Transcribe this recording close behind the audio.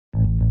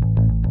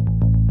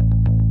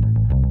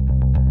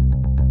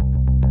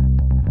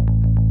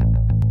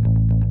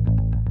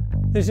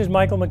This is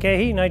Michael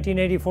McCahey,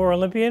 1984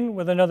 Olympian,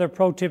 with another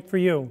pro tip for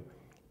you.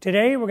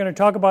 Today we're going to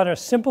talk about a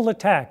simple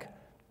attack.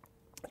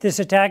 This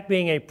attack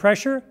being a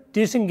pressure,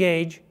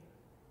 disengage,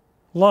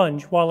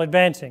 lunge while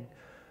advancing.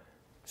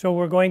 So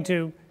we're going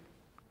to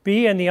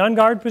be in the on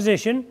guard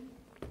position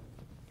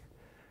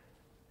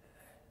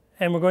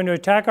and we're going to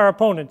attack our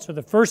opponent. So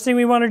the first thing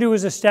we want to do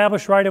is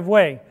establish right of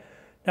way.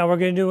 Now we're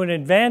going to do an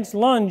advanced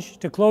lunge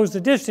to close the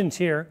distance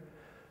here.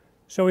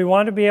 So we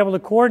want to be able to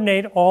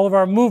coordinate all of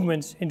our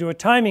movements into a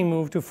timing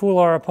move to fool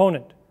our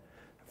opponent.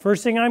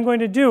 First thing I'm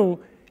going to do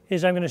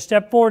is I'm going to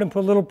step forward and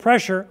put a little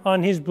pressure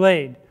on his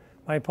blade.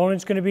 My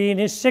opponent's going to be in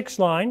his 6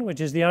 line,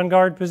 which is the on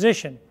guard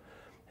position.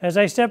 As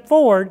I step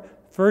forward,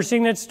 first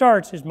thing that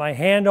starts is my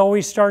hand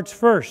always starts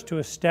first to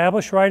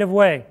establish right of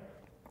way.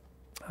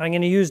 I'm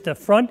going to use the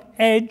front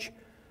edge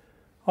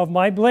of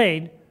my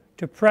blade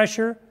to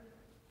pressure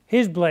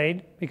his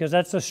blade because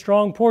that's the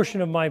strong portion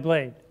of my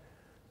blade.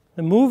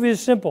 The move is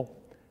simple.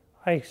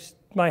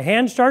 My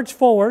hand starts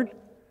forward,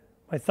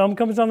 my thumb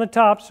comes on the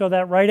top so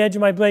that right edge of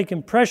my blade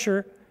can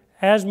pressure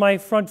as my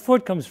front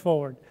foot comes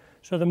forward.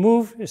 So the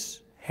move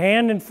is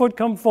hand and foot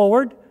come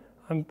forward.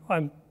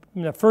 I'm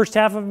in the first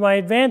half of my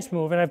advanced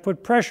move and I've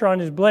put pressure on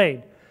his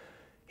blade.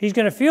 He's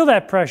going to feel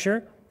that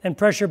pressure and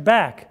pressure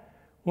back.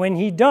 When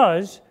he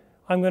does,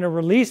 I'm going to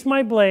release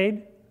my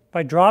blade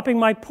by dropping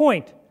my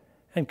point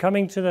and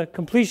coming to the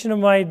completion of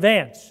my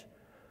advance.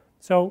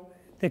 So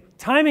the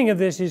timing of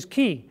this is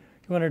key.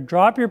 You want to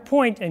drop your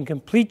point and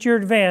complete your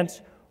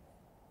advance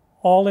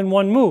all in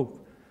one move.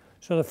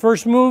 So the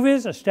first move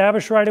is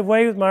establish right of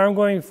way with my arm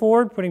going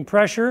forward, putting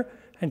pressure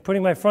and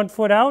putting my front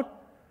foot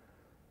out,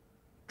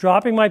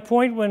 dropping my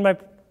point when my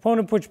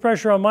opponent puts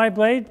pressure on my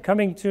blade,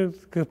 coming to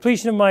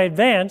completion of my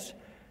advance,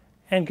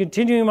 and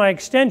continuing my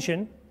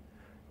extension.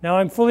 Now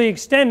I'm fully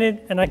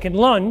extended and I can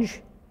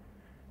lunge,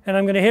 and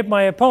I'm going to hit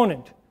my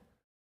opponent.